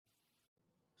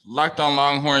Locked on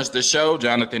Longhorns, the show.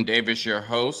 Jonathan Davis, your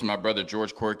host. My brother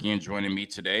George Corkian joining me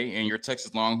today. And your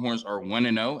Texas Longhorns are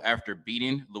 1-0 after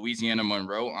beating Louisiana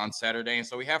Monroe on Saturday. And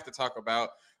so we have to talk about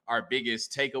our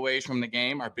biggest takeaways from the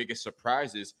game, our biggest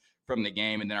surprises from the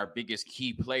game, and then our biggest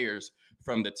key players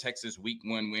from the Texas Week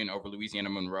 1 win over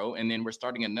Louisiana Monroe. And then we're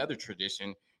starting another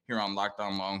tradition here on Locked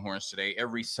on Longhorns today.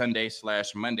 Every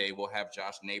Sunday/Monday, we'll have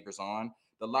Josh Neighbors on,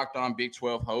 the Locked On Big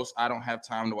 12 host. I don't have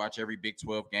time to watch every Big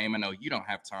 12 game. I know you don't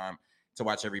have time to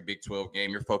watch every Big 12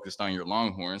 game. You're focused on your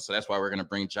Longhorns. So that's why we're going to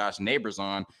bring Josh Neighbors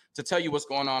on to tell you what's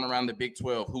going on around the Big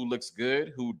 12, who looks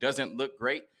good, who doesn't look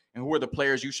great, and who are the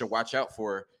players you should watch out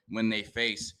for when they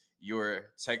face your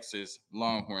Texas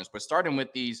Longhorns. But starting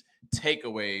with these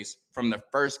takeaways from the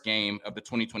first game of the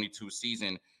 2022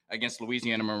 season against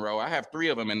Louisiana Monroe, I have three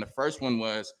of them. And the first one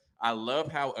was, I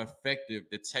love how effective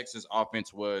the Texas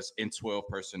offense was in 12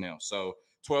 personnel. So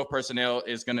 12 personnel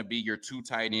is going to be your two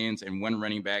tight ends and one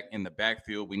running back in the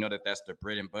backfield. We know that that's the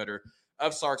bread and butter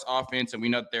of Sark's offense, and we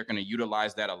know that they're going to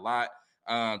utilize that a lot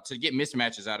to get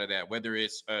mismatches out of that, whether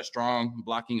it's strong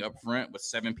blocking up front with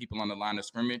 7 people on the line of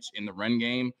scrimmage in the run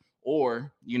game,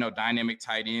 or, dynamic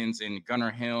tight ends and Gunnar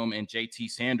Helm and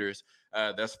JT Sanders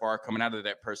thus far coming out of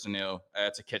that personnel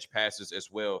to catch passes as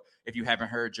well. If you haven't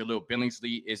heard, Jaleel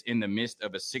Billingsley is in the midst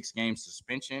of a 6-game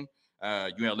suspension.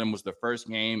 ULM was the first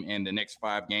game, and the next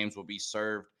 5 games will be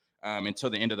served until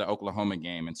the end of the Oklahoma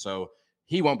game. And so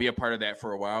he won't be a part of that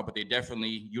for a while, but they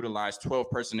definitely utilized 12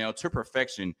 personnel to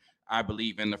perfection, I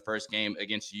believe, in the first game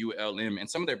against ULM. And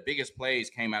some of their biggest plays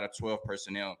came out of 12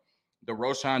 personnel. The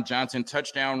Roschon Johnson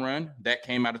touchdown run, that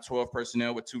came out of 12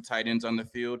 personnel with 2 tight ends on the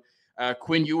field.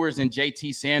 Quinn Ewers and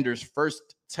JT Sanders'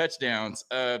 first touchdowns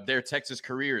of their Texas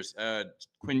careers.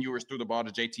 Quinn Ewers threw the ball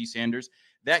to JT Sanders.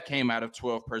 That came out of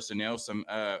 12 personnel. Some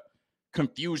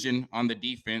confusion on the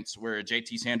defense where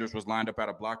JT Sanders was lined up at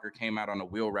a blocker, came out on a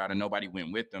wheel route, and nobody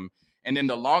went with them. And then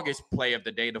the longest play of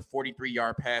the day, the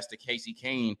 43-yard pass to Casey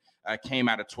Kane, came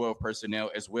out of 12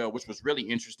 personnel as well, which was really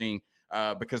interesting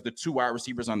because the 2 wide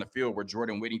receivers on the field were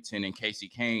Jordan Whittington and Casey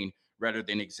Kane rather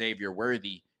than Xavier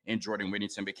Worthy and Jordan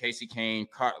Whittington. But Casey Kane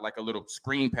caught like a little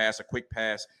screen pass, a quick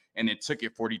pass, and then took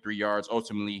it 43 yards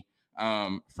ultimately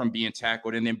from being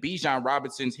tackled. And then Bijan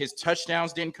Robinson's, his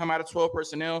touchdowns didn't come out of 12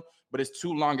 personnel, but his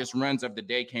 2 longest runs of the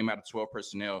day came out of 12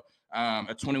 personnel.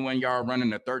 A 21-yard run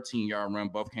and a 13-yard run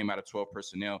both came out of 12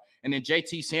 personnel. And then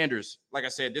JT Sanders, like I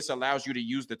said, this allows you to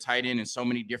use the tight end in so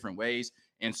many different ways.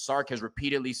 And Sark has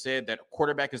repeatedly said that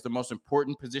quarterback is the most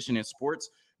important position in sports,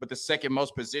 but the second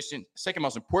most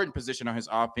important position on his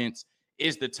offense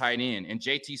is the tight end. And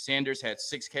JT Sanders had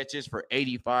 6 catches for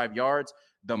 85 yards,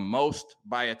 the most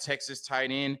by a Texas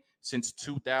tight end since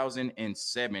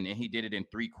 2007. And he did it in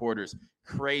 3 quarters.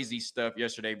 Crazy stuff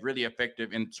yesterday. Really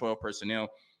effective in 12 personnel.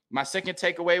 My second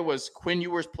takeaway was Quinn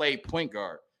Ewers played point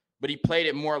guard, but he played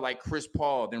it more like Chris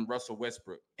Paul than Russell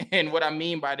Westbrook. And what I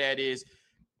mean by that is,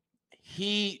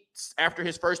 after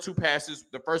his first 2 passes,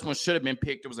 the first one should have been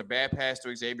picked. It was a bad pass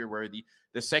to Xavier Worthy.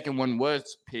 The second one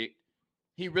was picked.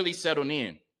 He really settled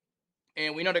in.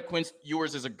 And we know that Quinn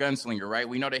Ewers is a gunslinger, right?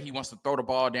 We know that he wants to throw the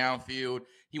ball downfield.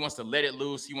 He wants to let it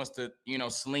loose. He wants to,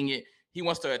 sling it. He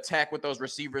wants to attack with those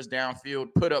receivers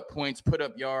downfield, put up points, put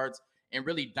up yards, and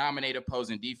really dominate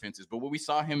opposing defenses. But what we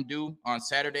saw him do on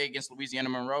Saturday against Louisiana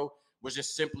Monroe was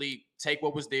just simply take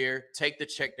what was there, take the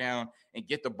check down, and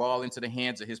get the ball into the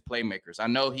hands of his playmakers. I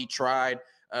know he tried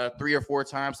 3 or 4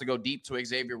 times to go deep to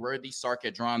Xavier Worthy. Sark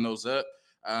had drawn those up,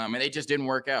 and they just didn't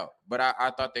work out. But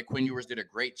I thought that Quinn Ewers did a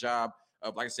great job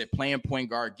of, like I said, playing point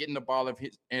guard, getting the ball into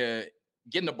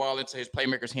his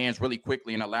playmakers' hands really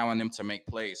quickly and allowing them to make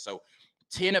plays. So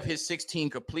 10 of his 16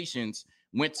 completions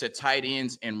went to tight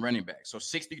ends and running backs. So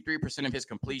 63% of his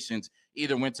completions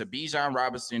either went to Bijan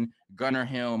Robinson, Gunnar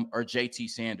Helm, or JT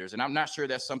Sanders. And I'm not sure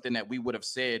that's something that we would have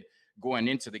said going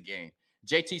into the game.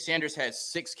 JT Sanders had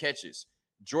 6 catches.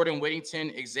 Jordan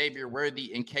Whittington, Xavier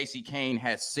Worthy, and Casey Kane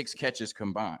had 6 catches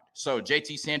combined. So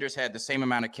JT Sanders had the same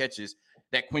amount of catches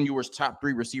that Quinn Ewers' top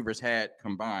 3 receivers had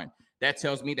combined. That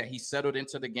tells me that he settled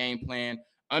into the game plan,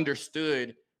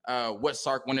 understood what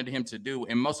Sark wanted him to do.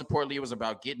 And most importantly, it was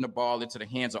about getting the ball into the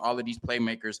hands of all of these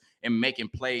playmakers and making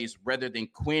plays rather than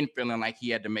Quinn feeling like he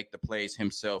had to make the plays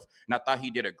himself. And I thought he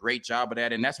did a great job of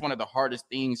that. And that's one of the hardest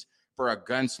things for a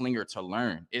gunslinger to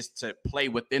learn, is to play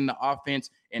within the offense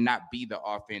and not be the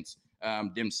offense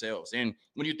themselves. And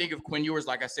when you think of Quinn Ewers,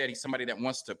 like I said, he's somebody that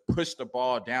wants to push the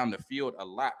ball down the field a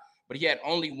lot, but he had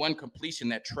only 1 completion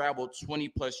that traveled 20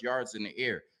 plus yards in the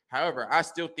air. However, I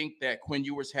still think that Quinn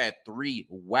Ewers had 3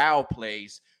 wow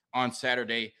plays on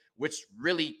Saturday, which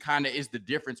really kind of is the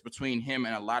difference between him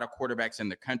and a lot of quarterbacks in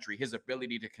the country. His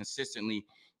ability to consistently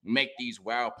make these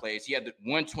wow plays. He had the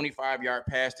 125-yard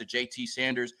pass to JT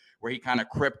Sanders where he kind of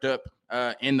crept up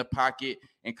in the pocket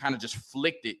and kind of just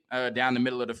flicked it down the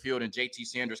middle of the field, and JT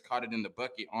Sanders caught it in the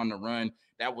bucket on the run.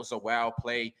 That was a wow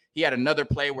play. He had another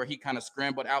play where he kind of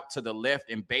scrambled out to the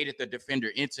left and baited the defender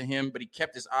into him, but he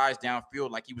kept his eyes downfield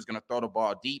like he was going to throw the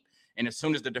ball deep. And as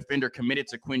soon as the defender committed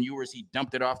to Quinn Ewers, he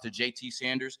dumped it off to JT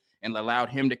Sanders and allowed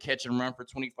him to catch and run for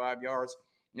 25 yards.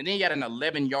 And then he had an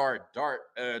 11-yard dart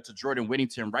to Jordan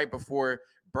Whittington right before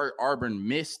Bert Auburn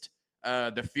missed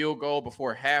the field goal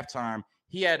before halftime.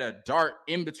 He had a dart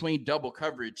in between double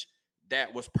coverage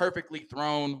that was perfectly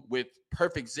thrown with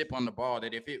perfect zip on the ball,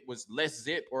 that if it was less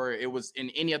zip or it was in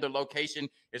any other location,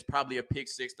 it's probably a pick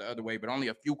six the other way. But only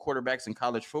a few quarterbacks in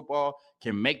college football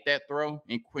can make that throw,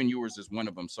 and Quinn Ewers is one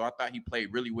of them. So I thought he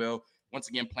played really well. Once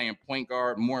again, playing point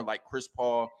guard, more like Chris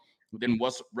Paul than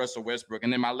Russell Westbrook.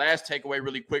 And then my last takeaway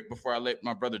really quick before I let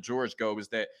my brother George go is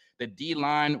that the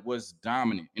D-line was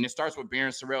dominant. And it starts with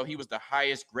Barron Sorrell. He was the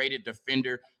highest graded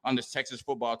defender on this Texas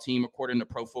football team, according to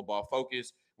Pro Football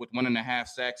Focus, with 1.5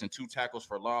 sacks and 2 tackles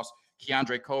for loss.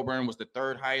 Keandre Coburn was the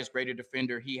third highest graded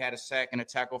defender. He had a sack and a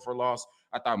tackle for loss.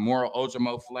 I thought Moro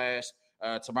Ojamo flashed.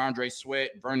 T'Vondre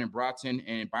Sweat, Vernon Broughton,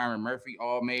 and Byron Murphy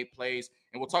all made plays.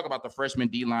 And we'll talk about the freshman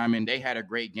D linemen. They had a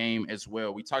great game as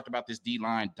well. We talked about this D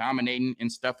line dominating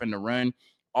and stuffing the run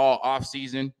all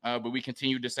offseason, but we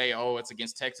continue to say, oh, it's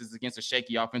against Texas, it's against a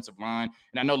shaky offensive line.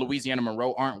 And I know Louisiana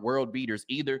Monroe aren't world beaters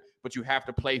either, but you have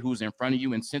to play who's in front of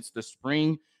you. And since the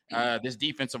spring, this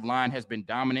defensive line has been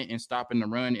dominant in stopping the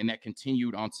run, and that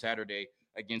continued on Saturday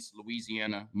against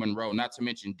Louisiana Monroe, not to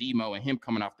mention Demo and him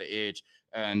coming off the edge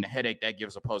and the headache that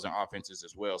gives opposing offenses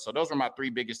as well. So those were my 3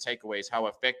 biggest takeaways: how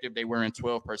effective they were in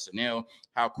 12 personnel,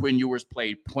 how Quinn Ewers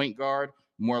played point guard,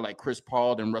 more like Chris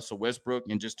Paul than Russell Westbrook,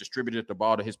 and just distributed the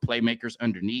ball to his playmakers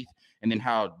underneath, and then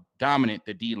how dominant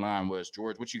the D-line was.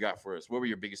 George, what you got for us? What were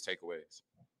your biggest takeaways?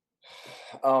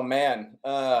 Oh, man.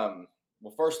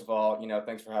 Well, first of all,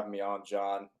 thanks for having me on,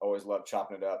 John. Always love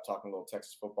chopping it up, talking a little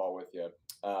Texas football with you.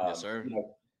 Yes, sir.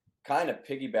 Kind of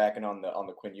piggybacking on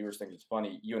the Quinn Ewers thing. It's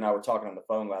funny. You and I were talking on the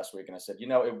phone last week, and I said,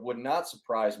 it would not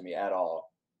surprise me at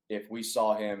all if we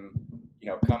saw him,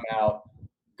 come out,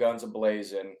 guns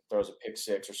a-blazing, throws a pick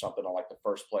six or something on like the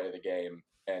first play of the game,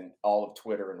 and all of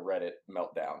Twitter and Reddit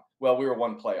meltdown. Well, we were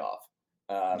one play off.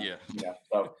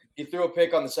 So he threw a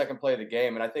pick on the second play of the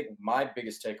game. And I think my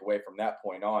biggest takeaway from that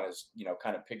point on is,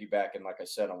 kind of piggybacking, like I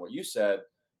said, on what you said,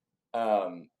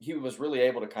 he was really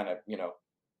able to kind of,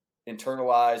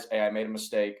 internalize, hey, I made a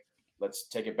mistake. Let's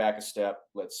take it back a step.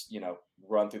 Let's,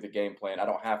 run through the game plan. I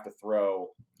don't have to throw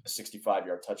a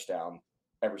 65-yard touchdown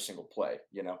every single play.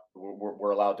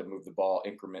 We're allowed to move the ball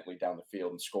incrementally down the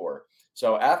field and score.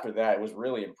 So after that, it was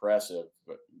really impressive.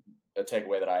 But a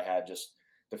takeaway that I had, just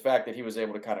the fact that he was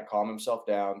able to kind of calm himself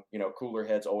down, cooler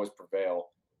heads always prevail,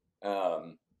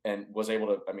 and was able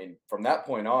to, from that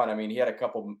point on, he had a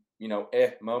couple,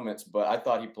 moments, but I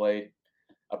thought he played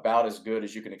about as good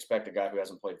as you can expect a guy who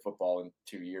hasn't played football in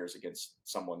 2 years against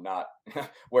someone not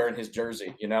wearing his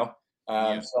jersey,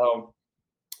 So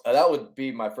that would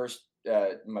be my first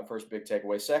big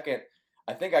takeaway. Second,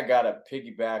 I think I got to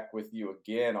piggyback with you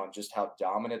again on just how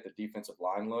dominant the defensive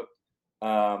line looked.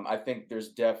 I think there's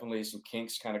definitely some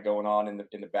kinks kind of going on in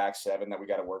the back seven that we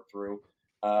got to work through.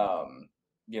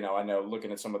 I know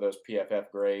looking at some of those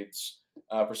PFF grades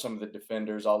for some of the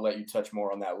defenders, I'll let you touch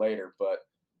more on that later, but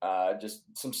just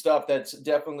some stuff that's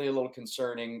definitely a little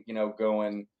concerning,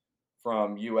 going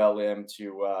from ULM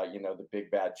to, the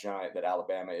big bad giant that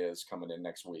Alabama is coming in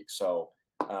next week. So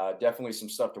definitely some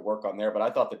stuff to work on there, but I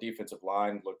thought the defensive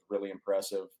line looked really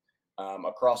impressive.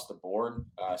 Across the board,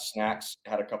 Snacks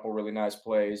had a couple really nice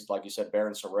plays. Like you said,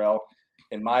 Barron Sorrell,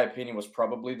 in my opinion, was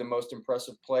probably the most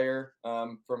impressive player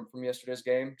from yesterday's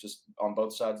game, just on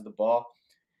both sides of the ball.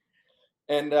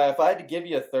 And if I had to give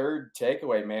you a third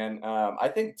takeaway, man, I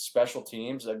think special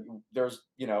teams, there's,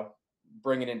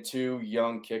 bringing in 2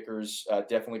 young kickers,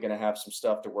 definitely going to have some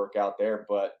stuff to work out there.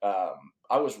 But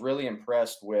I was really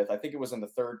impressed with, I think it was in the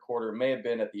third quarter, it may have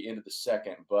been at the end of the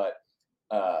second, but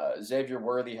Xavier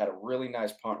Worthy had a really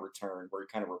nice punt return where he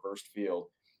kind of reversed field.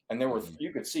 And there were,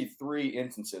 you could see 3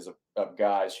 instances of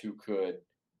guys who could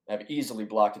have easily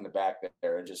blocked in the back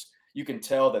there. And just, you can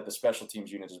tell that the special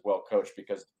teams unit is well coached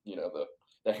because,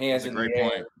 the hands in the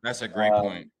air. That's a great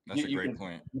point. That's a great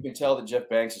point. You can tell that Jeff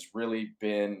Banks has really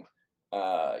been,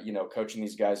 coaching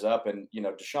these guys up. And,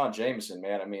 Deshaun Jameson,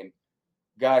 man,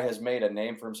 guy has made a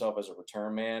name for himself as a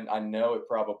return man. I know it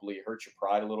probably hurts your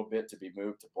pride a little bit to be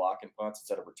moved to blocking punts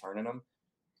instead of returning them.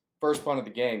 First punt of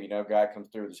the game, guy comes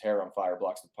through with his hair on fire,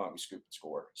 blocks the punt, we scoop and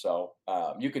score. So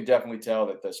you can definitely tell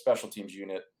that the special teams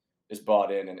unit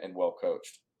bought in and well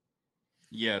coached.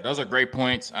 Yeah, those are great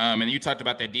points. And you talked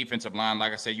about that defensive line.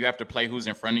 Like I said, you have to play who's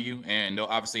in front of you, and they'll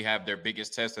obviously have their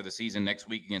biggest test of the season next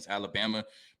week against Alabama.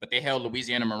 But they held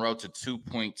Louisiana Monroe to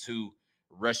 2.2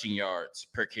 rushing yards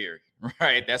per carry.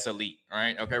 Right, that's elite. All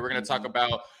right, okay, we're going to talk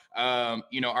about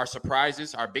our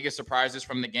surprises, our biggest surprises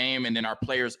from the game, and then our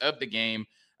players of the game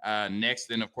next.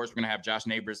 Then, of course, we're going to have Josh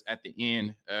Neighbors at the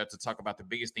end to talk about the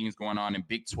biggest things going on in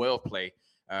Big 12 play.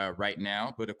 Right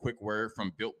now, but a quick word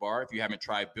from Built Bar. If you haven't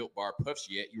tried Built Bar Puffs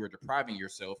yet, you are depriving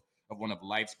yourself of one of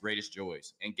life's greatest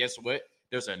joys. And guess what?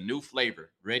 There's a new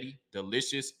flavor, ready,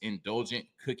 delicious, indulgent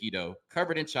cookie dough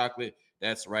covered in chocolate.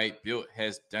 That's right, Built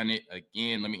has done it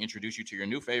again. Let me introduce you to your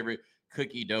new favorite.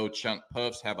 Cookie dough chunk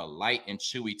puffs have a light and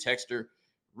chewy texture,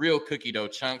 real cookie dough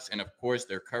chunks, and of course,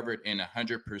 they're covered in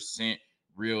 100%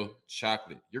 real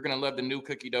chocolate. You're going to love the new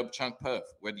cookie dough chunk puff,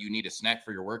 whether you need a snack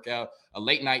for your workout, a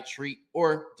late night treat,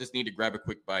 or just need to grab a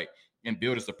quick bite. And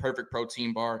Built is the perfect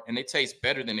protein bar, and they taste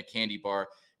better than a candy bar.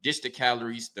 Ditch the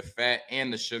calories, the fat,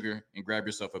 and the sugar, and grab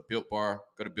yourself a Built bar.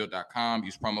 Go to Built.com,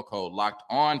 use promo code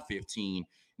LOCKEDON15 and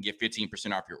get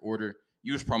 15% off your order.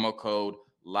 Use promo code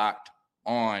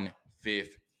LOCKEDON15.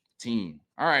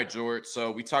 All right, George. So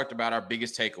we talked about our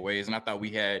biggest takeaways, and I thought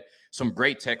we had some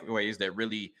great takeaways that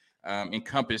really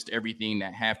encompassed everything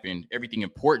that happened, everything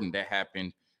important that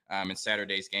happened in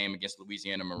Saturday's game against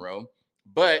Louisiana Monroe.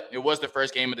 But it was the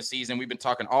first game of the season. We've been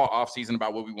talking all offseason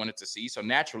about what we wanted to see. So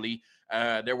naturally,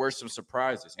 there were some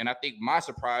surprises. And I think my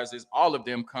surprises, all of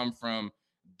them come from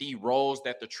the roles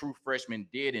that the true freshmen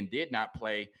did and did not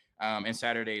play in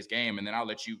Saturday's game. And then I'll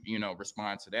let you,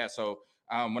 respond to that. So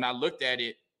when I looked at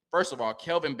it, first of all,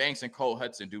 Kelvin Banks and Cole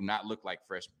Hudson do not look like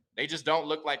freshmen. They just don't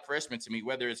look like freshmen to me,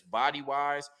 whether it's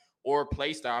body-wise or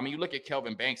play style. I mean, you look at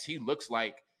Kelvin Banks, he looks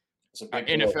like an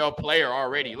NFL player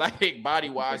already, like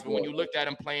body-wise. But when you looked at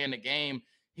him playing the game,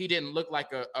 he didn't look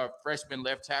like a freshman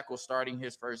left tackle starting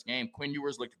his first game. Quinn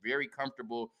Ewers looked very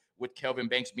comfortable with Kelvin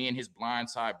Banks being his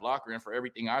blindside blocker. And for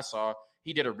everything I saw,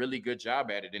 he did a really good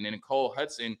job at it. And then Cole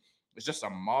Hudson was just a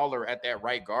mauler at that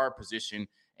right guard position.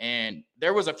 And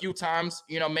there was a few times,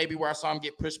 maybe where I saw him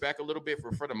get pushed back a little bit.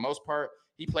 For the most part,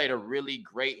 he played a really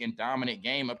great and dominant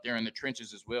game up there in the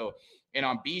trenches as well. And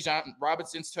on Bijan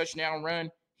Robinson's touchdown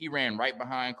run, he ran right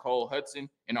behind Cole Hudson.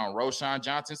 And on Roschon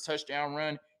Johnson's touchdown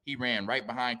run, he ran right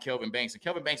behind Kelvin Banks. And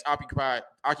Kelvin Banks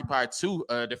occupied two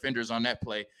defenders on that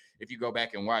play if you go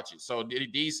back and watch it. So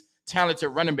these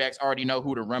talented running backs already know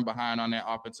who to run behind on that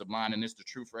offensive line, and it's the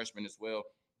true freshman as well.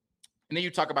 And then you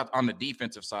talk about on the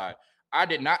defensive side. I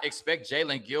did not expect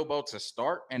Jalen Guilbeau to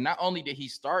start. And not only did he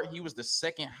start, he was the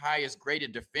second highest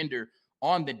graded defender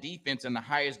on the defense and the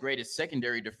highest graded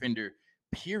secondary defender,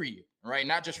 period. Right?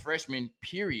 Not just freshman,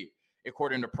 period.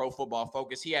 According to Pro Football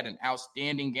Focus, he had an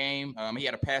outstanding game. He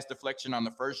had a pass deflection on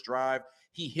the first drive.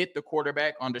 He hit the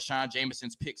quarterback on Deshaun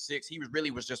Jamison's pick six. He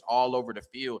was just all over the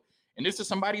field. And this is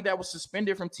somebody that was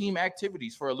suspended from team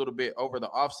activities for a little bit over the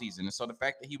offseason. And so the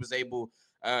fact that he was able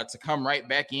to come right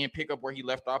back in, pick up where he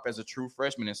left off as a true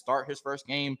freshman and start his first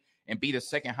game and be the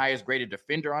second highest graded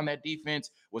defender on that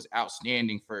defense was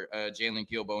outstanding for Jalen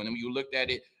Guilbeau. And then when you looked at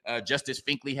it, Justice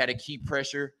Finkley had a key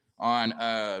pressure on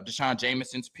Deshaun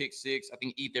Jamison's pick six. I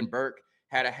think Ethan Burke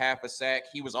had a half a sack.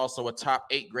 He was also a top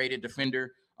 8 graded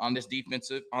defender on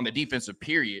the defensive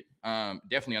period,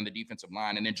 definitely on the defensive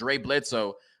line. And then Dre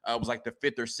Bledsoe was like the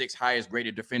 5th or 6th highest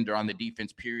graded defender on the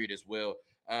defense period as well.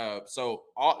 So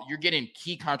you're getting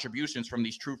key contributions from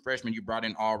these true freshmen you brought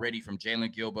in already from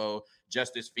Jalen Guilbeau,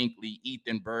 Justice Finkley,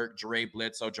 Ethan Burke, Dre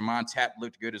Bledsoe, Jamon Tapp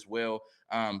looked good as well.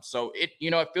 So it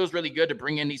feels really good to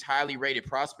bring in these highly rated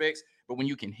prospects, but when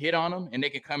you can hit on them and they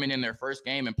can come in their first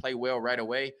game and play well right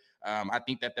away, I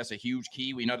think that's a huge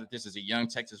key. We know that this is a young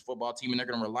Texas football team and they're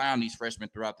going to rely on these freshmen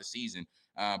throughout the season.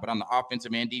 But on the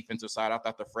offensive and defensive side, I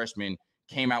thought the freshmen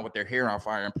came out with their hair on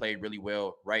fire and played really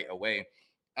well right away.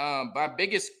 My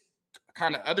biggest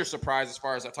kind of other surprise, as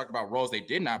far as I talked about roles they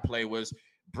did not play, was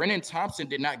Brennan Thompson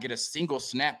did not get a single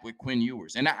snap with Quinn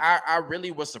Ewers. And I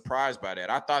really was surprised by that.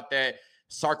 I thought that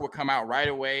Sark would come out right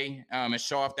away and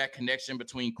show off that connection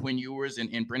between Quinn Ewers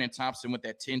and Brennan Thompson with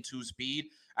that 10-2 speed.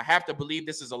 I have to believe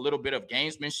this is a little bit of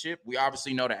gamesmanship. We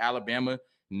obviously know that Alabama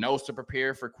knows to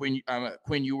prepare for Quinn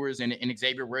Ewers and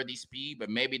Xavier Worthy's speed, but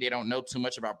maybe they don't know too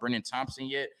much about Brennan Thompson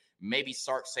yet. Maybe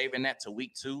Sark saving that to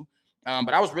week 2.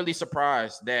 But I was really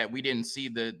surprised that we didn't see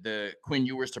the Quinn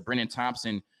Ewers to Brennan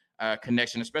Thompson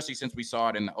connection, especially since we saw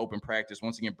it in the open practice.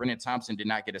 Once again, Brennan Thompson did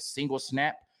not get a single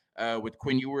snap with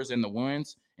Quinn Ewers and the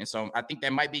ones. And so I think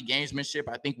that might be gamesmanship.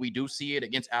 I think we do see it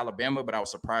against Alabama, but I was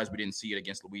surprised we didn't see it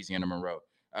against Louisiana Monroe.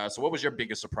 So what was your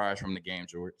biggest surprise from the game,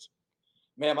 George?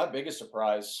 Man, my biggest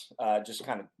surprise, just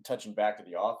kind of touching back to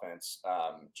the offense,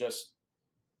 just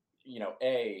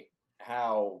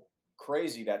how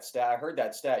crazy that stat. I heard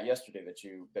that stat yesterday that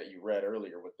you read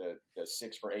earlier with the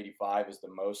 6 for 85 is the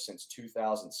most since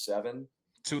 2007.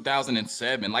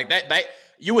 2007, like that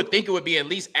you would think it would be at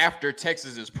least after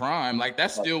Texas's prime. Like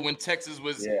that's still when Texas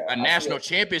was Yeah, a national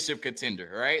championship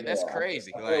contender, right? That's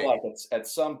crazy. I feel like it's at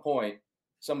some point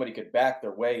somebody could back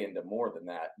their way into more than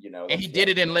that. And he did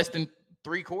it in less than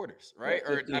 3 quarters, right?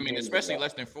 Yeah, Or I mean, especially yeah.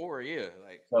 less than 4. Yeah,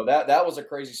 like So that was a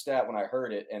crazy stat when I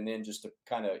heard it, and then just to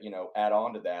kind of add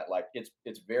on to that, like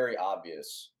it's very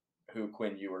obvious who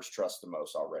Quinn Ewers trusts the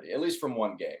most already, at least from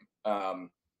one game.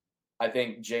 I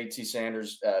think JT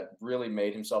Sanders really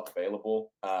made himself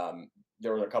available.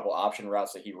 There were a couple option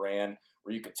routes that he ran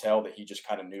where you could tell that he just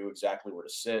kind of knew exactly where to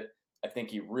sit. I think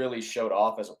he really showed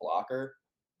off as a blocker.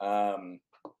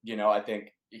 I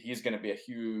think he's going to be a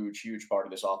huge, huge part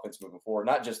of this offense moving forward,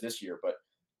 not just this year, but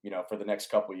for the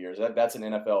next couple of years. That's an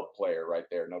NFL player right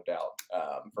there, no doubt.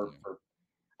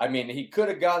 I mean, he could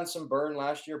have gotten some burn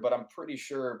last year, but I'm pretty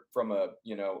sure from a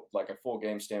like a full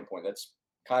game standpoint, that's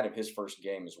kind of his first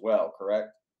game as well, correct?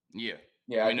 Yeah.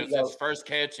 Yeah, I mean, it's his first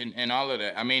catch and all of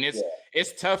that. I mean,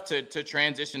 it's tough to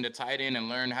transition to tight end and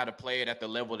learn how to play it at the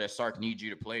level that Sark needs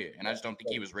you to play it. And I just don't think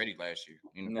he was ready last year.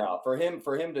 No, for him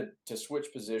to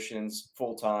switch positions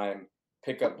full time,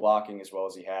 pick up blocking as well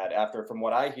as he had after, from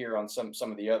what I hear on some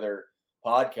of the other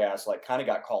podcasts, like kind of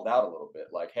got called out a little bit,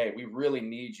 like, hey, we really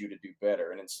need you to do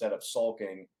better. And instead of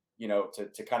sulking,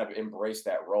 to kind of embrace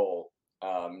that role,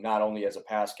 not only as a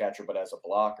pass catcher, but as a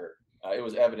blocker. It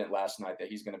was evident last night that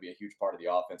he's going to be a huge part of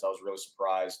the offense. I was really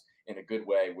surprised in a good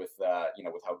way with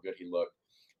with how good he looked.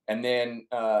 And then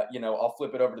I'll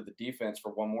flip it over to the defense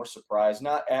for one more surprise.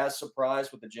 Not as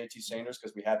surprised with the JT Sanders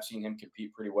because we have seen him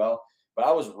compete pretty well, but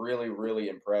I was really, really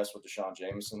impressed with Deshaun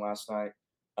Jameson last night.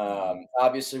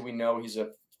 Obviously, we know he's a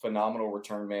phenomenal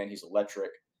return man. He's electric.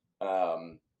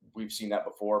 We've seen that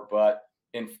before, but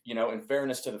in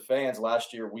fairness to the fans,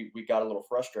 last year we got a little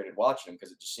frustrated watching him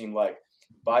because it just seemed like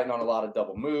biting on a lot of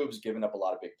double moves, giving up a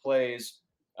lot of big plays,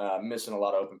 missing a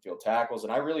lot of open field tackles.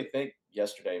 And I really think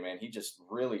yesterday, man, he just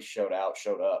really showed up.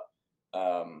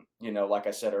 Like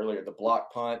I said earlier, the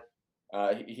block punt,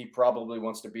 he probably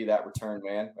wants to be that return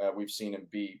man. We've seen him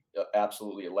be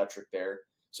absolutely electric there.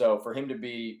 So for him to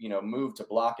be, moved to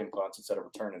blocking punts instead of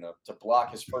returning them, to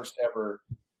block his first ever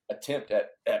attempt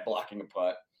at blocking a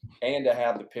punt, and to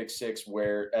have the pick six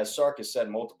where, as Sark has said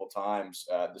multiple times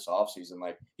this offseason,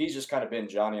 like he's just kind of been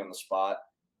Johnny on the spot,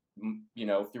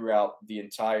 throughout the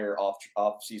entire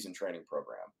off-season training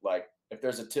program. Like if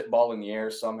there's a tip ball in the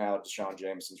air, somehow Deshaun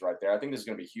Jameson's right there. I think this is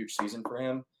going to be a huge season for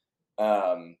him.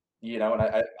 And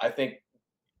I think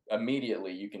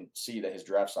immediately you can see that his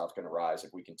draft stock's going to rise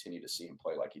if we continue to see him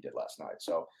play like he did last night.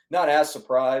 So not as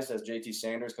surprised as JT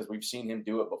Sanders because we've seen him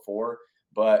do it before,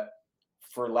 but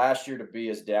for last year to be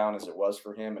as down as it was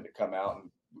for him and to come out and,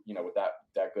 with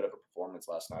that good of a performance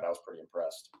last night, I was pretty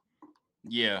impressed.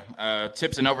 Yeah.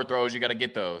 Tips and overthrows, you got to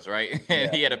get those, right?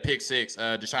 Yeah. He had a pick six.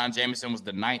 Deshaun Jameson was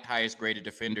the 9th highest graded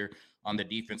defender on the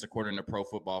defense, according to Pro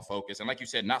Football Focus. And like you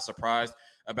said, not surprised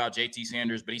about JT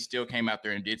Sanders, but he still came out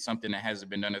there and did something that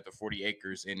hasn't been done at the 40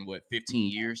 acres in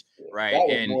 15 years, right?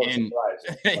 And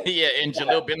yeah, and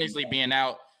Jaleel Billingsley being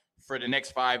out for the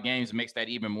next 5 games makes that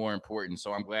even more important.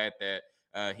 So I'm glad that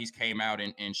he's came out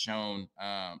and shown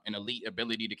an elite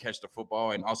ability to catch the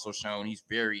football, and also shown he's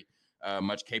very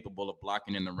much capable of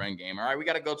blocking in the run game. All right, we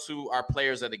got to go to our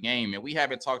players of the game, and we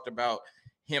haven't talked about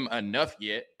him enough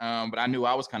yet, but I knew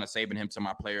I was kind of saving him to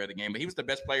my player of the game. But he was the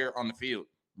best player on the field,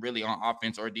 really, on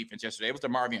offense or defense yesterday. It was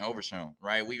DeMarvion Overshown,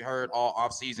 right? We heard all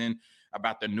offseason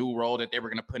about the new role that they were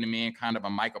going to put him in, kind of a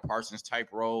Micah Parsons type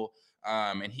role,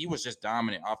 and he was just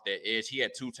dominant off that edge. He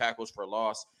had 2 tackles for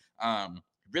loss.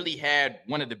 Really had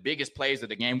one of the biggest plays of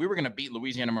the game. We were going to beat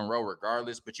Louisiana Monroe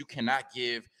regardless, but you cannot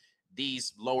give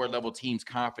these lower level teams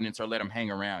confidence or let them hang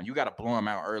around. You got to blow them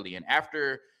out early. And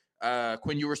after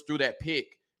Quinn Ewers threw that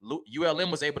pick,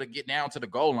 ULM was able to get down to the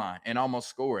goal line and almost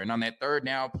score. And on that 3rd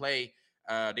down play,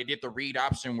 they did the read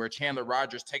option where Chandler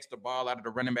Rogers takes the ball out of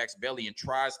the running back's belly and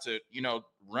tries to,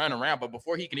 run around. But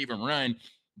before he can even run,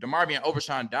 DeMarvion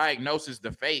Overshown diagnoses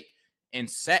the fake and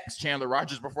sacks Chandler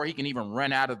Rogers before he can even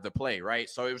run out of the play, right?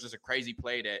 So it was just a crazy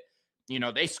play that,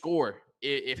 they score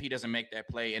if he doesn't make that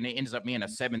play, and it ends up being a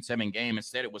 7-7 game.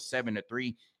 Instead, it was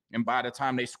 7-3, and by the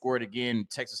time they scored again,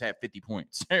 Texas had 50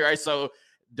 points, right? So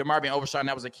DeMarvion Overshown,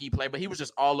 that was a key play, but he was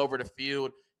just all over the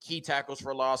field, key tackles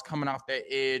for loss, coming off that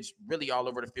edge, really all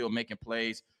over the field, making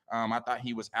plays. I thought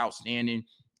he was outstanding.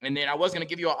 And then I was going to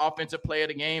give you an offensive play of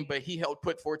the game, but he helped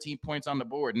put 14 points on the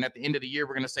board. And at the end of the year,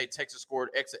 we're going to say Texas scored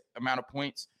X amount of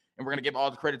points, and we're going to give all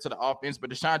the credit to the offense.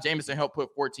 But Deshaun Jameson helped put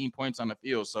 14 points on the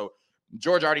field. So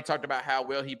George already talked about how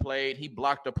well he played. He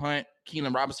blocked a punt.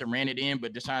 Keelan Robinson ran it in,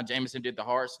 but Deshaun Jameson did the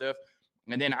hard stuff.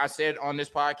 And then I said on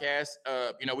this podcast,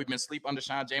 we've been sleep on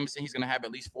Deshaun Jameson. He's going to have at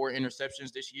least 4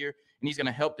 interceptions this year, and he's going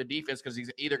to help the defense because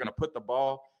he's either going to put the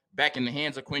ball back in the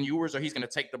hands of Quinn Ewers or he's going to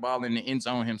take the ball in the end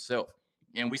zone himself.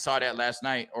 And we saw that last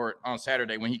night or on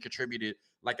Saturday when he contributed,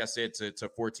 like I said, to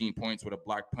 14 points with a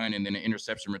blocked punt and then an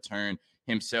interception return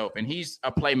himself. And he's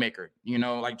a playmaker.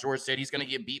 Like George said, he's going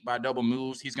to get beat by double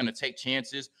moves. He's going to take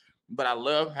chances. But I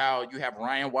love how you have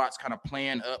Ryan Watts kind of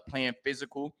playing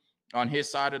physical on his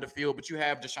side of the field. But you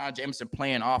have Deshaun Jameson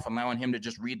playing off, allowing him to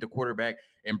just read the quarterback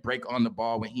and break on the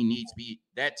ball when he needs to be.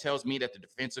 That tells me that the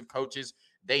defensive coaches,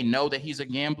 they know that he's a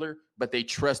gambler, but they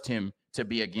trust him to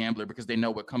be a gambler because they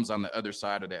know what comes on the other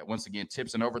side of that. Once again,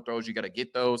 tips and overthrows, you got to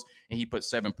get those, and he put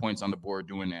 7 points on the board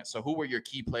doing that. So who were your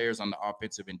key players on the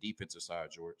offensive and defensive side,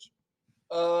 George?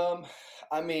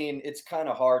 It's kind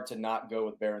of hard to not go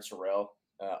with Barron Sorrell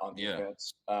on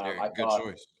defense. Good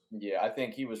choice. Yeah, I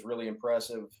think he was really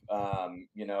impressive.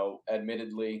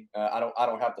 Admittedly, I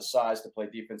don't have the size to play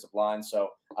defensive line, so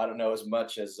I don't know as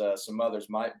much as some others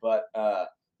might. But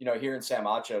hearing Sam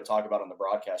Acho talk about on the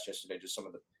broadcast yesterday, just some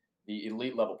of the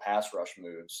elite level pass rush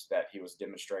moves that he was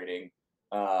demonstrating,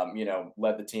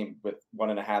 led the team with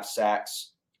 1.5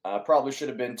 sacks. Probably should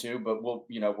have been 2, but we'll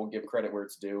give credit where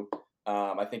it's due.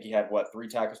 I think he had 3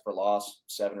 tackles for loss,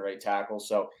 7 or 8 tackles.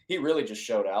 So he really just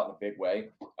showed out in a big way.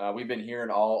 We've been hearing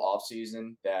all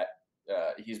offseason that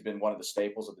he's been one of the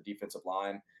staples of the defensive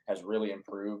line, has really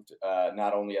improved,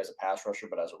 not only as a pass rusher,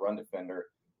 but as a run defender.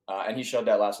 And he showed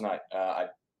that last night.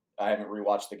 I haven't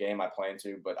rewatched the game. I plan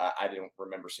to, but I didn't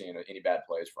remember seeing any bad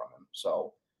plays from him.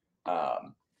 So,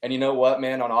 and you know what,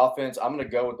 man, on offense, I'm going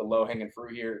to go with the low hanging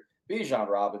fruit here. Bijan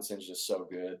Robinson's just so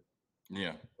good.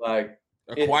 Yeah. Like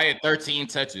a quiet 13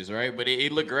 touches, right? But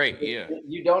it looked great. Yeah.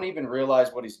 You don't even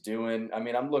realize what he's doing. I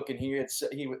mean, I'm looking here.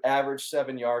 He averaged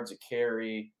 7 yards a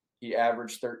carry. He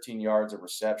averaged 13 yards of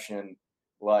reception.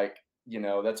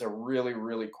 That's a really,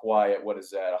 really quiet. What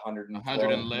is that?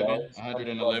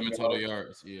 111 total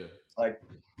yards. Yeah.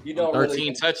 You don't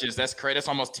 13 touches. That's crazy. That's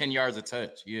almost 10 yards a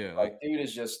touch. Yeah. Dude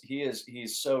is just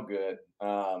he's so good.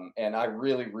 And I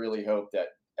really, really hope that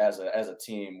as a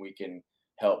team we can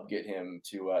help get him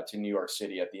to New York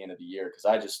City at the end of the year, because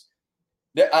I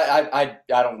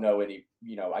don't know any.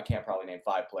 I can't probably name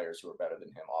 5 players who are better than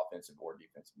him, offensive or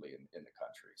defensively, in the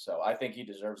country. So I think he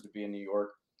deserves to be in New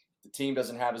York. The team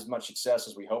doesn't have as much success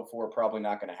as we hope for. Probably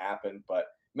not going to happen. But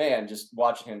man, just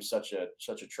watching him, such a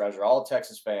treasure. All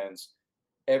Texas fans,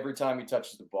 every time he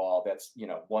touches the ball, that's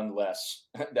one less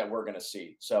that we're going to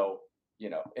see. So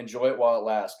enjoy it while it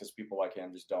lasts, because people like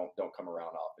him just don't come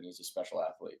around often. He's a special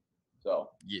athlete.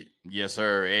 So yeah, yes,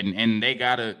 sir. And they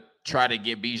gotta try to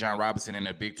get Bijan Robinson in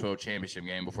a Big 12 championship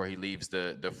game before he leaves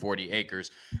the 40 acres.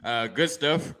 Good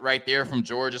stuff right there from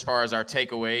George as far as our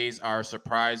takeaways, our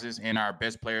surprises, and our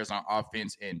best players on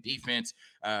offense and defense.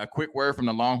 A quick word from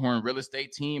the Longhorn real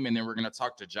estate team, and then we're gonna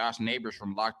talk to Josh Neighbors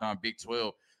from Locked On Big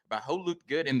 12 about who looked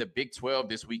good in the Big 12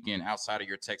 this weekend outside of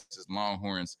your Texas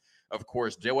Longhorns. Of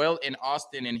course, Joel in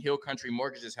Austin and Hill Country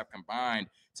Mortgages have combined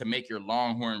to make your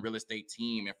Longhorn real estate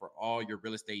team. And for all your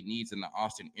real estate needs in the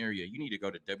Austin area, you need to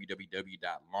go to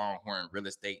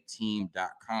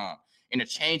www.longhornrealestateteam.com. In a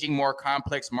changing, more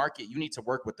complex market, you need to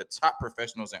work with the top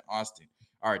professionals in Austin.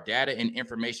 Our data and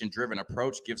information-driven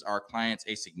approach gives our clients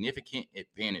a significant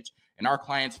advantage. And our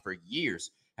clients for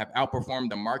years have outperformed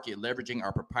the market, leveraging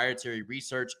our proprietary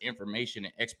research, information,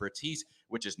 and expertise,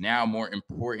 which is now more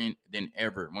important than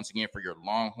ever. Once again, for your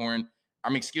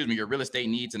your real estate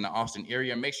needs in the Austin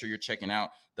area, make sure you're checking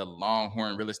out the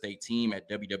Longhorn Real Estate Team at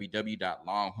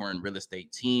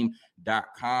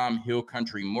www.longhornrealestateteam.com. Hill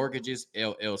Country Mortgages,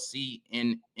 LLC,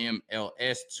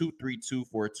 NMLS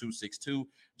 2324262.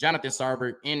 Jonathan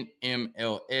Sarver,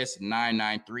 NMLS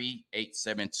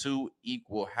 993872.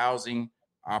 Equal housing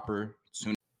opportunity.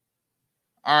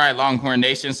 All right, Longhorn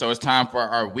Nation. So it's time for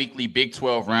our weekly Big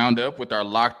 12 roundup with our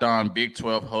Locked On Big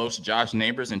 12 host, Josh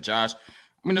Neighbors. And Josh,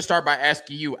 I'm going to start by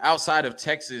asking you, outside of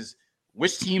Texas,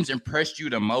 which teams impressed you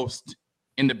the most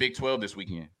in the Big 12 this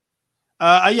weekend?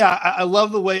 I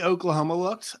love the way Oklahoma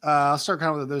looked. I'll start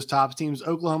kind of with those top teams.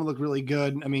 Oklahoma looked really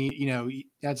good. I mean, you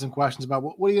had some questions about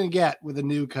what are you going to get with a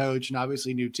new coach and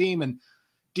obviously new team, and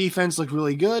defense looked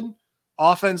really good.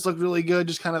 Offense looked really good,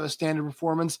 just kind of a standard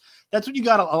performance. That's what you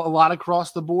got a lot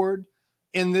across the board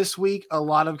in this week. A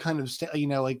lot of kind of,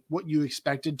 like what you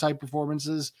expected type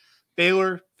performances.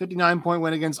 Baylor, 59-point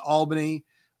win against Albany.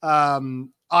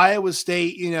 Iowa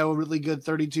State, a really good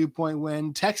 32-point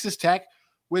win. Texas Tech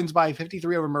wins by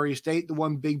 53 over Murray State. The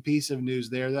one big piece of news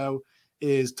there, though,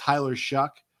 is Tyler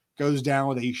Shuck goes down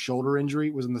with a shoulder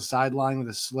injury, was on the sideline with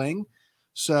a sling.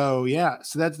 So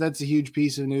that's a huge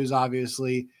piece of news,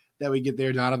 obviously, that we get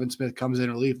there. Donovan Smith comes in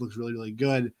relief, looks really, really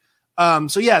good.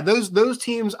 Those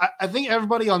teams, I think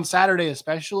everybody on Saturday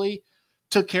especially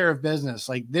took care of business.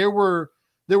 Like there were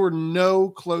no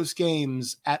close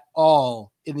games at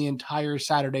all in the entire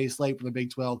Saturday slate for the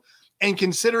Big 12. And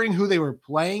considering who they were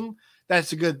playing,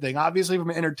 that's a good thing. Obviously, from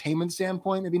an entertainment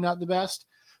standpoint, maybe not the best,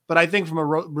 but I think from a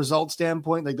result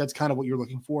standpoint, like that's kind of what you're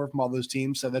looking for from all those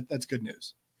teams. So that's good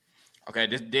news. Okay.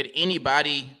 Did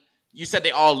anybody, you said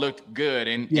they all looked good,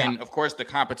 and of course the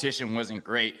competition wasn't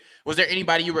great. Was there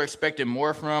anybody you were expecting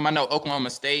more from? I know Oklahoma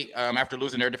State, after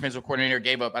losing their defensive coordinator,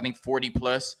 gave up, I think, 40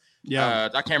 plus. Yeah.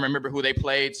 I can't remember who they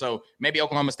played. So maybe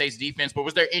Oklahoma State's defense, but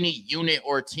was there any unit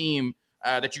or team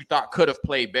that you thought could have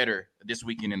played better this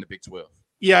weekend in the Big 12?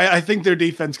 Yeah, I think their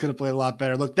defense could have played a lot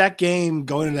better. Look, that game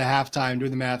going into halftime,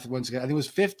 doing the math once again, I think it was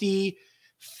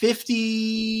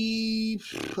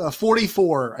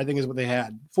 44, I think is what they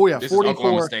had. 44.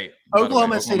 Oklahoma State.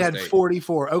 Oklahoma State had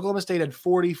 44. Oklahoma State had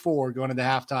 44 going into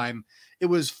halftime. It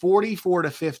was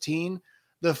 44-15.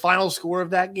 The final score of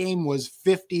that game was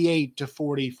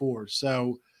 58-44.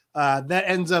 So that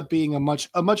ends up being a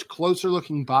much closer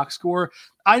looking box score.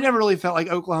 I never really felt like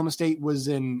Oklahoma State was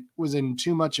in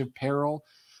too much of peril.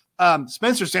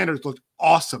 Spencer Sanders looked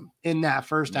awesome in that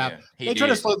first half. They tried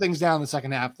to slow things down in the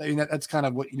second half. I mean, that's kind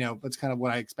of what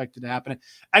I expected to happen.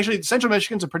 Actually, Central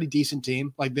Michigan's a pretty decent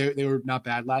team. Like they were not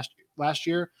bad last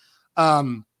year.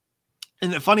 And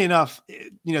funny enough,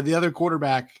 the other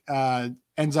quarterback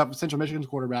Central Michigan's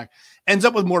quarterback ends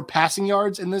up with more passing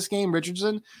yards in this game.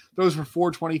 Richardson throws for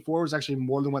 424, was actually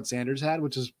more than what Sanders had,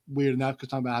 which is weird enough because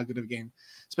talking about how good of a game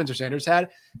Spencer Sanders had.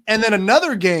 And then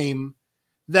another game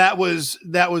that was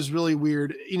really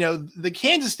weird. The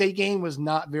Kansas State game was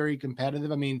not very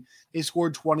competitive. I mean, they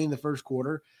scored 20 in the first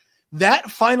quarter.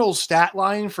 That final stat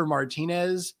line for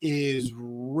Martinez is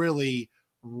really,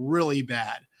 really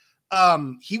bad.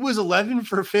 He was 11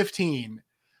 for 15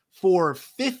 for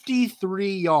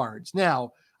 53 yards.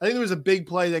 Now, I think there was a big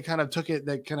play that kind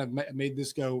of made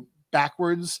this go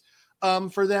backwards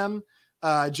for them.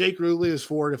 Jake Rubley was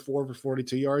 4 for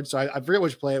 42 yards. So I forget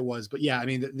which play it was, but yeah, I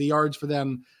mean, the yards for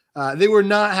them, they were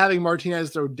not having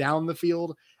Martinez throw down the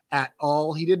field at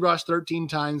all. He did rush 13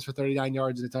 times for 39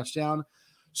 yards and a touchdown.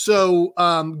 So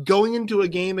going into a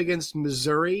game against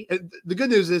Missouri, the good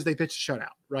news is they pitched a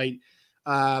shutout, right?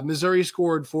 Missouri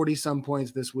scored 40 some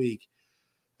points this week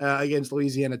against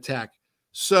Louisiana Tech.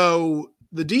 So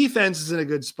the defense is in a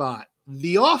good spot.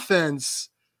 The offense,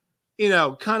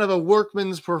 kind of a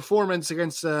workman's performance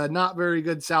against a not very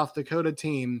good South Dakota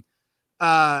team.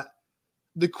 The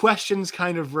questions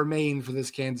kind of remain for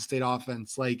this Kansas State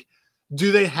offense. Like,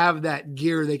 do they have that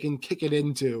gear they can kick it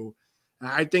into?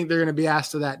 I think they're going to be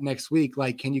asked to that next week.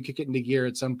 Like, can you kick it into gear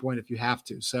at some point if you have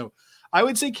to? So I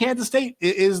would say Kansas State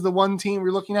is the one team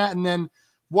we're looking at. And then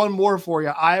one more for you.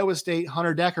 Iowa State,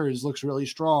 Hunter Deckers looks really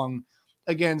strong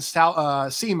against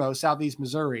SEMO, Southeast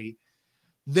Missouri.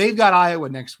 They've got Iowa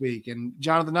next week. And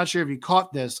Jonathan, not sure if you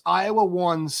caught this. Iowa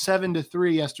won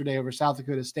 7-3 yesterday over South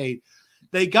Dakota State.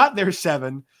 They got their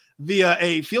 7 via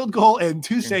a field goal and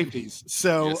 2 safeties.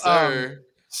 So,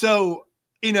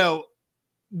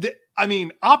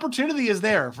 opportunity is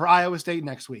there for Iowa State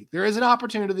next week. There is an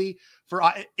opportunity for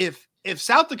if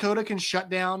South Dakota can shut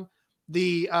down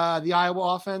the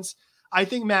Iowa offense, I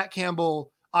think Matt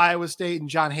Campbell, Iowa State, and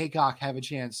John Haycock have a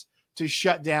chance to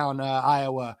shut down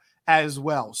Iowa as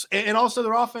well, and also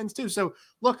their offense too. So,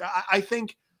 look, I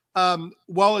think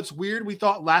while it's weird, we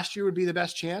thought last year would be the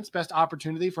best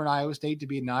opportunity for an Iowa State to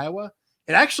beat in Iowa.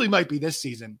 It actually might be this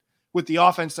season with the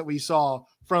offense that we saw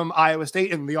from Iowa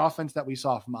State and the offense that we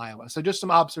saw from Iowa. So just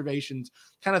some observations,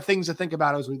 kind of things to think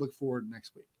about as we look forward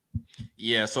next week.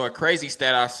 Yeah, so a crazy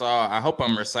stat I saw, I hope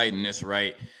I'm reciting this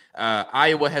right.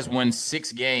 Iowa has won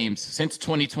 6 games since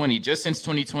 2020, just since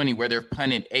 2020, where they've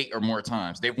punted 8 or more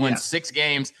times. They've won 6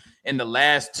 games in the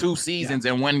last 2 seasons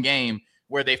in one game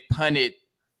where they've punted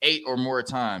 8 or more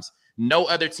times. No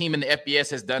other team in the FBS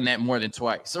has done that more than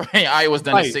twice. Right? Iowa's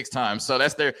done it 6 times. So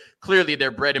that's clearly their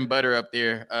bread and butter up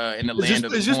there in the land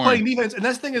of the It's just playing defense. And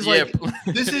that's the thing is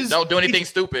this is don't do anything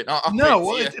stupid. But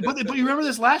you remember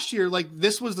this last year, like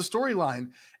this was the storyline.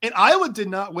 And Iowa did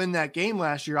not win that game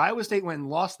last year. Iowa State went and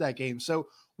lost that game. So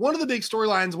one of the big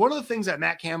storylines, one of the things that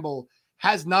Matt Campbell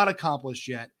has not accomplished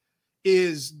yet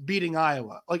is beating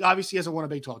Iowa. Like obviously he hasn't won a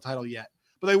Big 12 title yet.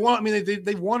 but they won. I mean,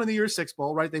 they won in the Year Six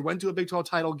Bowl, right? They went to a Big 12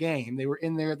 title game. They were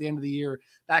in there at the end of the year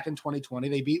back in 2020.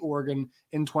 They beat Oregon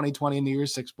in 2020 in the Year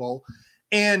Six Bowl.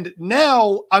 And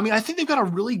now, I mean, I think they've got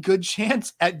a really good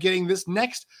chance at getting this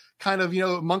next kind of,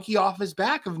 monkey off his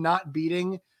back of not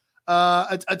beating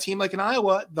a team like in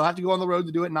Iowa. They'll have to go on the road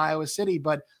to do it in Iowa City.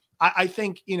 But I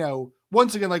think,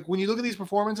 once again, like when you look at these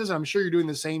performances, and I'm sure you're doing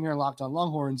the same here in Locked On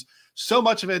Longhorns, so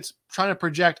much of it's trying to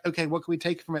project, okay, what can we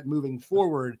take from it moving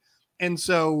forward? And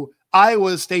so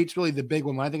Iowa State's really the big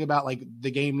one. When I think about like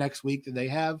the game next week that they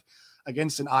have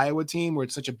against an Iowa team where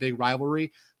it's such a big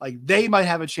rivalry, like they might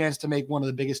have a chance to make one of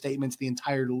the biggest statements the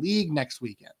entire league next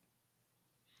weekend.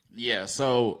 Yeah,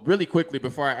 so really quickly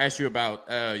before I ask you about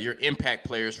your impact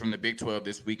players from the Big 12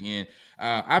 this weekend,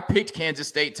 I picked Kansas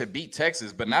State to beat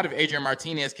Texas, but not if Adrian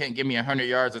Martinez can't give me 100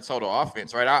 yards of total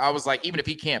offense, right? I was like, even if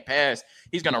he can't pass,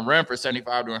 he's going to run for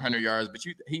 75 to 100 yards, but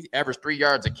he averaged 3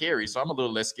 yards a carry, so I'm a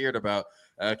little less scared about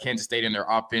Kansas State and their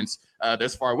offense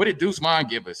this far. What did Deuce Vaughn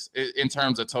give us in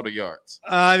terms of total yards?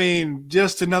 I mean,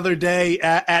 just another day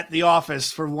at the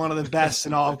office for one of the best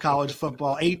in all of college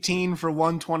football. 18 for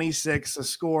 126, a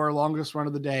score, longest run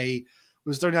of the day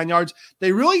was 39 yards.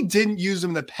 They really didn't use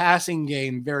him in the passing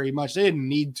game very much. They didn't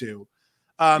need to.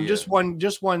 Just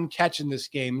one catch in this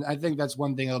game. I think that's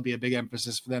one thing that'll be a big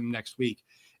emphasis for them next week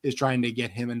is trying to get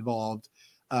him involved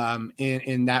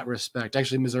in that respect.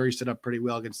 Actually, Missouri stood up pretty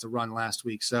well against the run last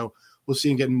week, so we'll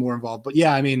see him getting more involved. But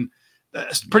yeah, I mean,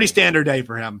 pretty standard day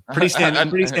for him. Pretty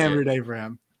standard day for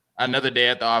him. Another day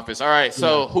at the office. All right.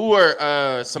 So who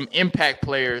are some impact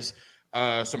players,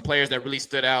 some players that really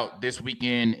stood out this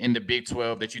weekend in the Big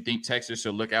 12 that you think Texas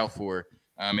should look out for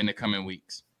in the coming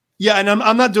weeks? Yeah, and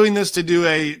I'm not doing this to do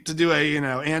a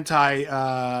anti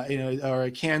or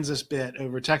a Kansas bit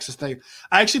over Texas thing.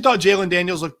 I actually thought Jalen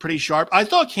Daniels looked pretty sharp. I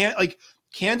thought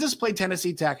Kansas played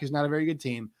Tennessee Tech, who's not a very good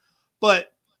team,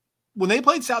 but when they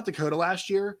played South Dakota last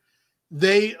year,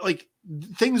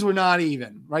 things were not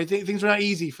even, right? Things were not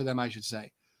easy for them, I should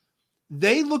say.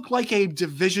 They look like a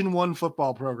Division I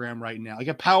football program right now, like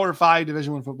a Power 5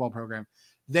 Division I football program.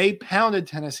 They pounded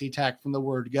Tennessee Tech from the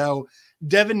word go.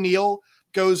 Devin Neal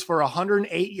goes for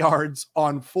 108 yards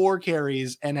on 4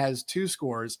 carries and has 2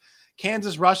 scores.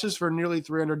 Kansas rushes for nearly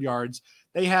 300 yards.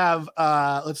 They have,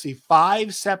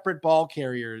 5 separate ball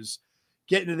carriers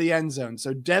get into the end zone.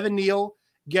 So Devin Neal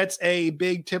gets a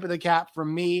big tip of the cap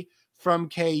from me from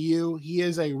KU. He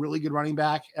is a really good running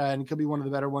back and could be one of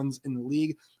the better ones in the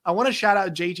league. I want to shout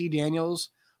out JT Daniels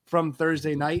from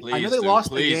Thursday night. I know they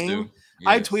lost the game. Yes.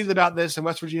 I tweeted about this, and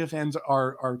West Virginia fans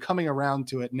are coming around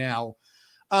to it now.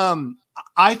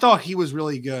 I thought he was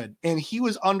really good, and he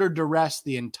was under duress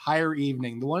the entire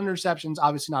evening. The 1 interception's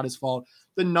obviously not his fault.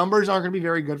 The numbers aren't going to be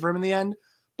very good for him in the end,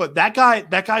 but that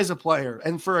guy's a player.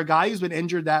 And for a guy who's been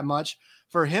injured that much,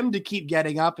 for him to keep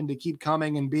getting up and to keep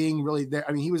coming and being really there.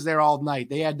 I mean, he was there all night.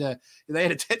 They had to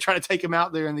try to take him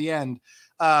out there in the end.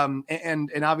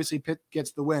 And obviously Pitt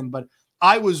gets the win, but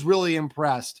I was really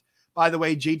impressed by the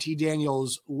way JT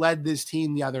Daniels led this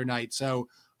team the other night. So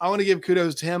I want to give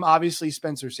kudos to him. Obviously,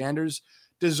 Spencer Sanders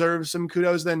deserves some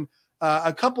kudos. Then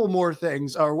a couple more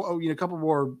things,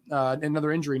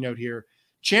 another injury note here.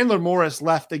 Chandler Morris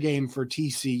left the game for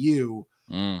TCU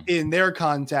in their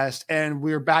contest, and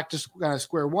we're back to kind of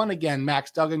square one again.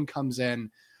 Max Duggan comes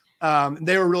in.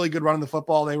 They were really good running the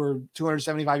football. They were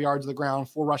 275 yards of the ground,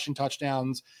 4 rushing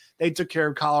touchdowns. They took care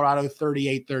of Colorado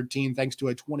 38-13 thanks to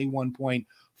a 21-point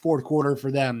fourth quarter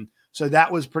for them. So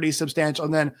that was pretty substantial.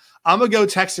 And then I'm going to go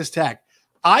Texas Tech.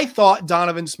 I thought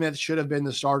Donovan Smith should have been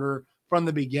the starter from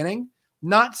the beginning.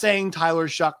 Not saying Tyler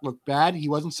Shuck looked bad. He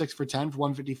wasn't 6 for 10 for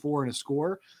 154 and a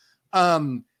score.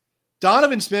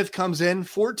 Donovan Smith comes in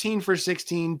 14 for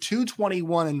 16,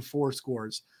 221 and 4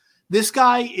 scores. This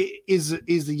guy is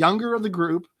the younger of the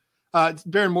group.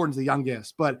 Baron Morton's the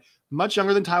youngest, but much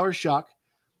younger than Tyler Shuck.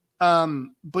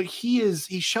 But he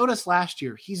showed us last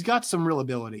year. He's got some real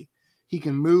ability. He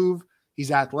can move.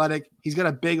 He's athletic. He's got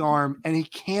a big arm, and he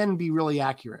can be really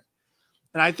accurate.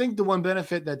 And I think the one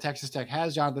benefit that Texas Tech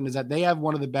has, Jonathan, is that they have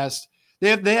one of the best. They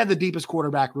have the deepest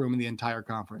quarterback room in the entire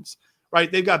conference, right?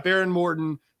 They've got Baron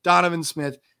Morton, Donovan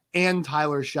Smith, and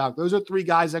Tyler Shuck. Those are 3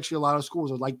 guys actually a lot of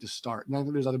schools would like to start. And I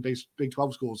think there's other Big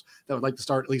 12 schools that would like to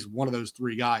start at least one of those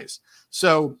 3 guys.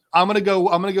 So I'm gonna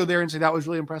go there and say that was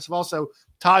really impressive. Also,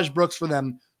 Taj Brooks for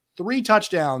them, 3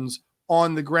 touchdowns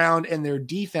on the ground, and their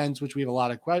defense, which we have a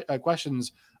lot of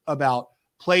questions about,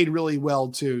 played really well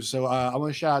too. So I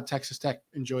want to shout out Texas Tech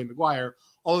and Joey McGuire.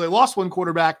 Although they lost one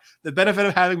quarterback, the benefit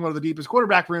of having one of the deepest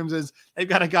quarterback rooms is they've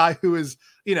got a guy who is,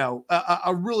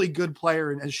 a really good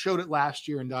player and has showed it last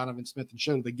year in Donovan Smith and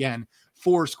showed it again.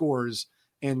 4 scores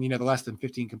and the less than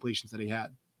 15 completions that he had.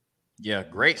 Yeah,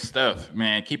 great stuff,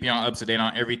 man. Keep you on up to date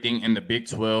on everything in the Big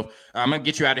 12. I'm going to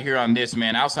get you out of here on this,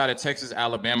 man. Outside of Texas,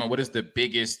 Alabama, what is the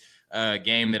biggest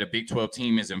game that a Big 12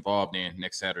 team is involved in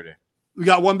next Saturday? We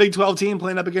got one Big 12 team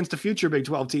playing up against a future Big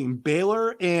 12 team,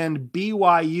 Baylor and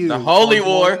BYU. The Holy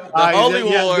War. The Holy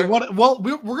War. Well,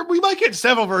 we might get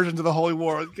several versions of the Holy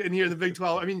War in here in the Big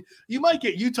 12. I mean, you might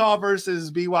get Utah versus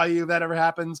BYU if that ever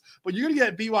happens, but you're going to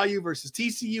get BYU versus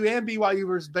TCU and BYU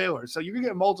versus Baylor. So you're going to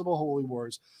get multiple Holy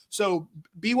Wars. So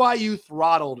BYU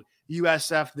throttled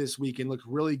USF this week and looked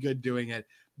really good doing it.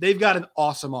 They've got an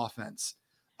awesome offense.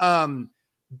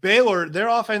 Baylor, their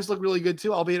offense looked really good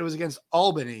too, albeit it was against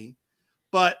Albany.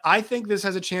 But I think this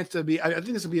has a chance to be – I think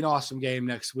this will be an awesome game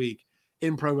next week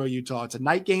in Provo, Utah. It's a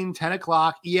night game, 10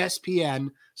 o'clock, ESPN,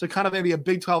 so kind of maybe a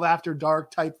Big 12 after dark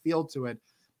type feel to it.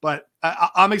 But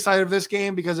I'm excited for this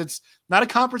game because it's not a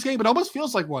conference game, but almost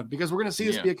feels like one because we're going to see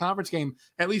this be a conference game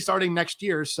at least starting next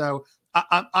year. So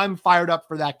I'm fired up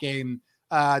for that game.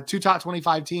 Two top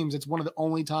 25 teams. It's one of the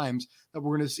only times that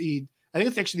we're going to see – I think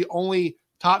it's actually the only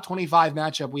top 25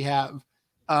 matchup we have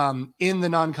in the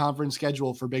non-conference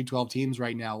schedule for Big 12 teams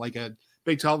right now, like a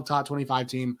Big 12 top 25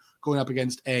 team going up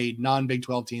against a non-Big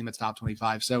 12 team that's top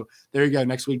 25. So there you go.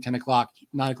 Next week, 10 o'clock,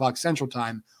 9 o'clock Central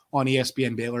Time on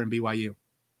ESPN, Baylor and BYU.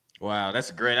 Wow, that's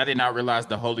great. I did not realize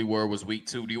the Holy War was week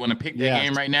 2. Do you want to pick that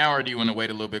game right now, or do you want to wait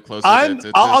a little bit closer?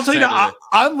 I'll tell you now,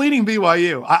 I'm leaning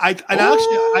BYU.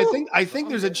 I think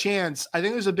there's a chance. I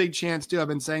think there's a big chance too. I've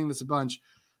been saying this a bunch.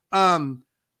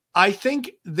 I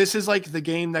think this is like the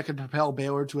game that could propel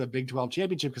Baylor to a Big 12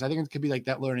 championship because I think it could be like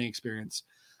that learning experience.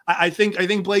 I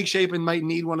think Blake Shapen might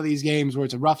need one of these games where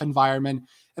it's a rough environment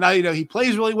and he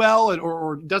plays really well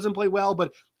or doesn't play well,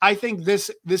 but I think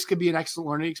this could be an excellent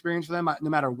learning experience for them no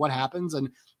matter what happens, and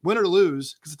win or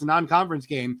lose because it's a non-conference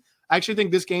game. I actually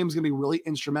think this game is going to be really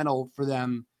instrumental for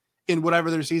them in whatever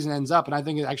their season ends up, and I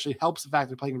think it actually helps the fact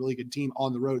they're playing a really good team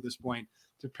on the road at this point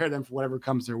to prepare them for whatever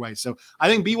comes their way. So I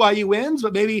think BYU wins,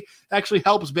 but maybe actually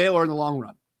helps Baylor in the long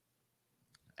run.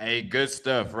 Hey, good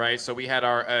stuff, right? So we had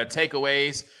our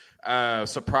takeaways,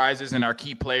 surprises, and our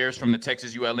key players from the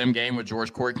Texas ULM game with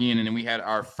George Corkian, and then we had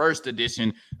our first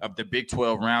edition of the Big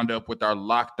 12 Roundup with our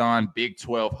Locked On Big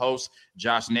 12 host,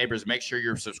 Josh Neighbors. Make sure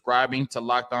you're subscribing to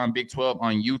Locked On Big 12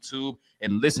 on YouTube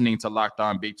and listening to Locked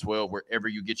On Big 12 wherever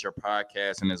you get your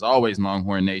podcasts. And as always,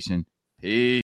 Longhorn Nation, peace.